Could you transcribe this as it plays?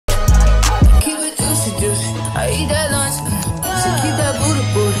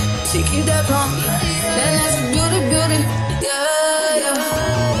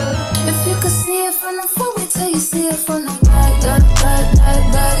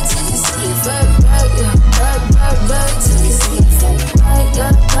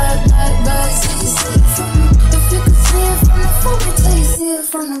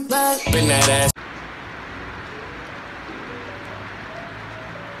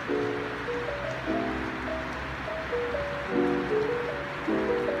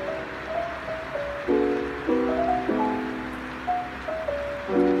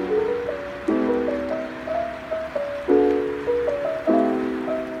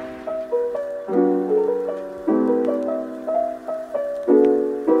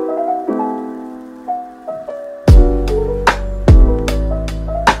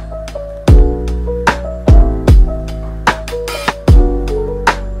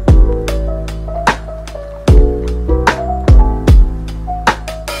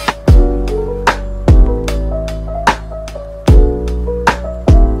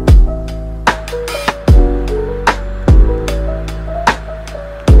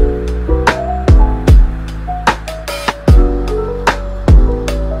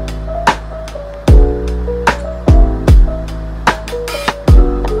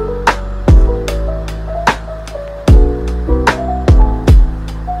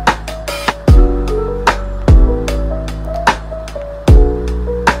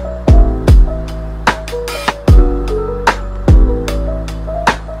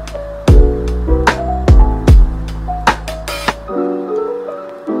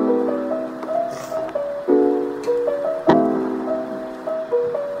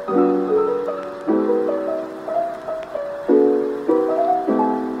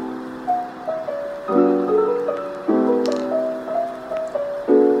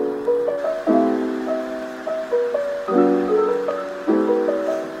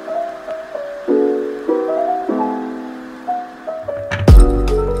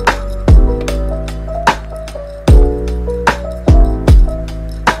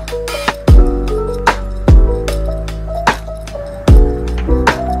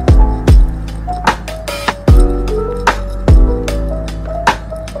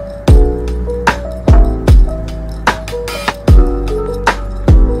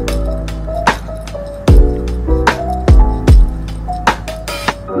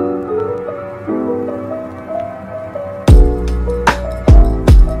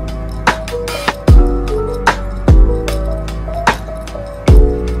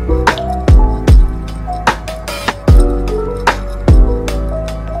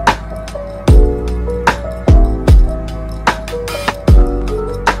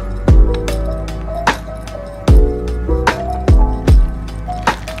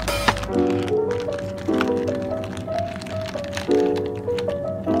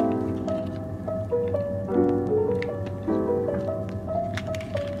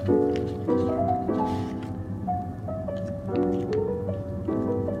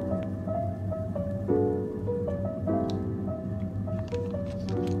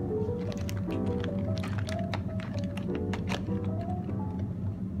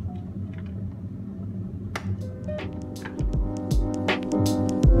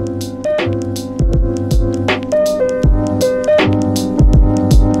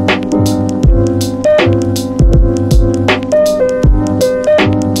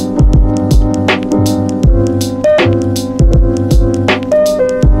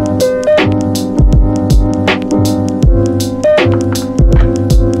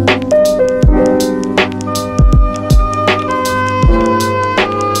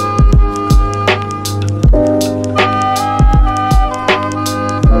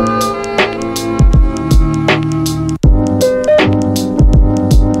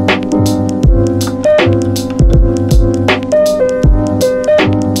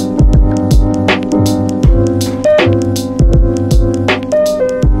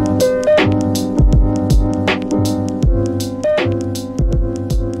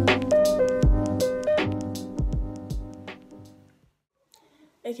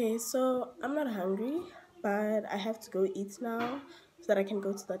but I have to go eat now so that I can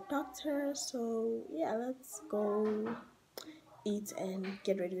go to the doctor. So yeah, let's go eat and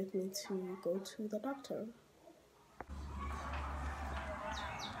get ready with me to go to the doctor.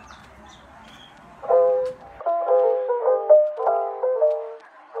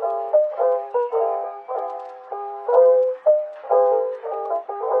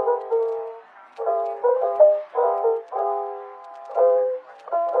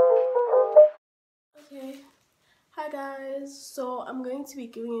 Okay, hi guys. So I'm going to be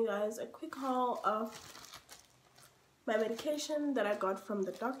giving you guys a quick haul of my medication that I got from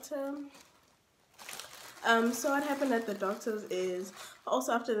the doctor. So what happened at the doctor's is,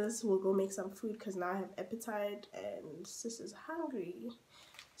 also after this we'll go make some food because now I have appetite and sis is hungry.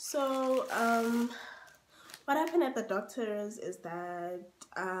 So what happened at the doctor's is that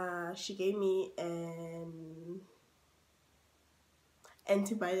she gave me an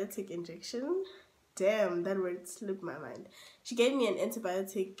antibiotic injection. Damn, that word slipped my mind. She gave me an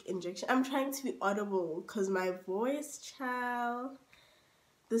antibiotic injection. I'm trying to be audible because my voice, child,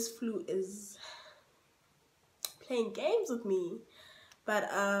 this flu is playing games with me. But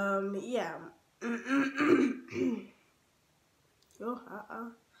yeah.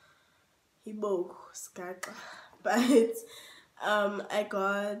 But I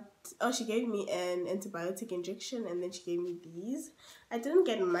got, she gave me an antibiotic injection and then she gave me these. I didn't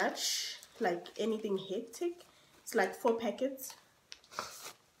get much, like anything hectic. It's like 4 packets.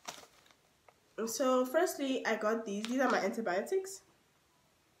 So firstly, I got these. These are my antibiotics.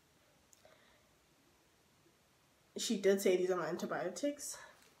 She did say these are my antibiotics.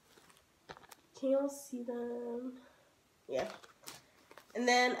 Can you all see them? Yeah. And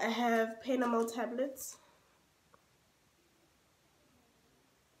then I have Panamol tablets.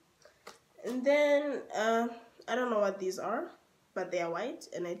 And then I don't know what these are, but they are white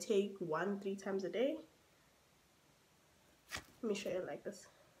and I take 1 3 times a day. Let me show you like this.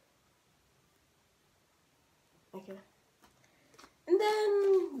 Okay. And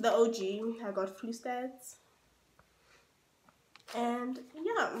then the OG, I got flu stats. And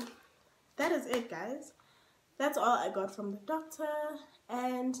yeah, that is it, guys. That's all I got from the doctor.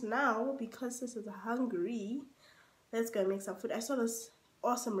 And now, because this is hungry, let's go make some food. I saw this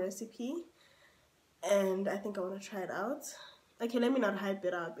awesome recipe and I think I want to try it out. Okay, let me not hype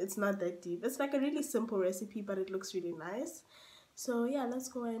it up. It's not that deep. It's like a really simple recipe, but it looks really nice. So yeah, let's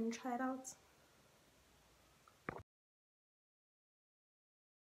go and try it out.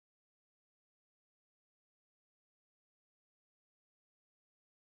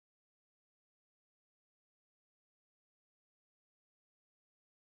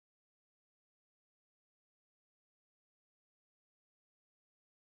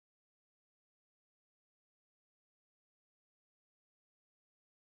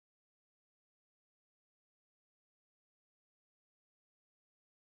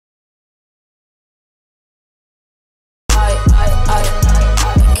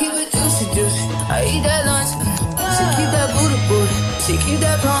 Keep it juicy, juicy. I eat that lunch. She keep that booty, booty. She keep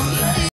that plum.